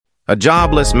A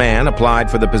jobless man applied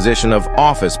for the position of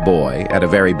office boy at a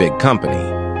very big company.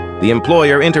 The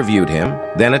employer interviewed him,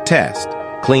 then a test.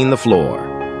 Clean the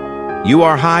floor. "You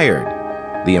are hired,"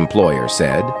 the employer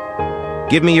said.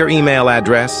 "Give me your email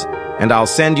address, and I'll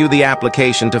send you the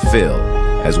application to fill,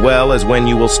 as well as when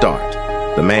you will start."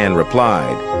 The man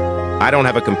replied, "I don't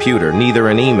have a computer, neither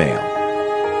an email."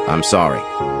 "I'm sorry,"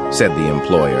 said the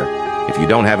employer. "If you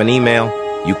don't have an email,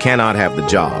 you cannot have the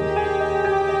job."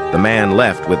 The man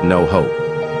left with no hope.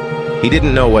 He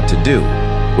didn't know what to do,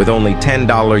 with only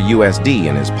 $10 USD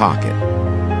in his pocket.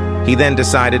 He then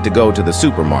decided to go to the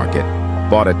supermarket,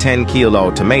 bought a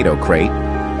 10-kilo tomato crate,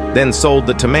 then sold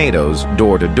the tomatoes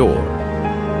door to door.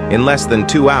 In less than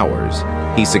 2 hours,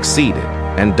 he succeeded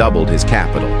and doubled his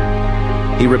capital.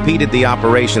 He repeated the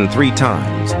operation 3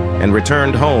 times and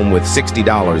returned home with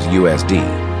 $60 USD.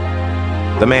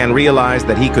 The man realized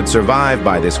that he could survive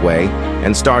by this way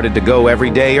and started to go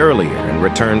every day earlier and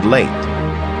returned late.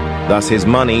 Thus his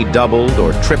money doubled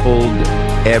or tripled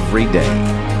every day.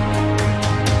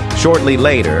 Shortly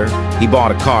later, he bought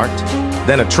a cart,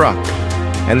 then a truck,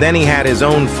 and then he had his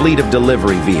own fleet of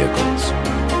delivery vehicles.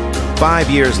 5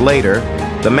 years later,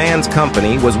 the man's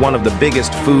company was one of the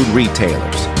biggest food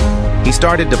retailers. He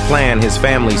started to plan his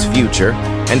family's future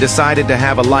and decided to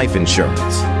have a life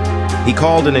insurance. He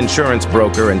called an insurance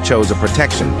broker and chose a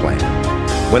protection plan.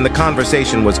 When the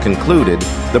conversation was concluded,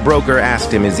 the broker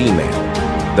asked him his email.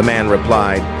 The man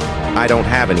replied, "I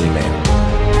don't have an email."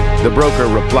 The broker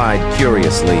replied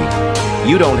curiously,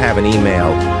 "You don't have an email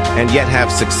and yet have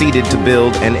succeeded to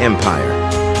build an empire.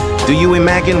 Do you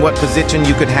imagine what position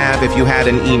you could have if you had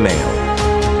an email?"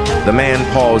 The man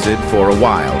paused for a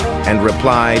while and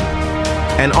replied,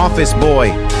 "An office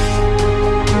boy."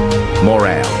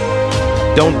 Morale: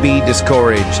 don't be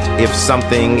discouraged if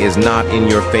something is not in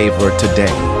your favor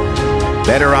today.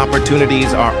 Better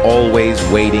opportunities are always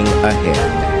waiting ahead.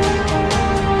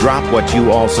 Drop what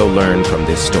you also learned from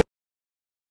this story.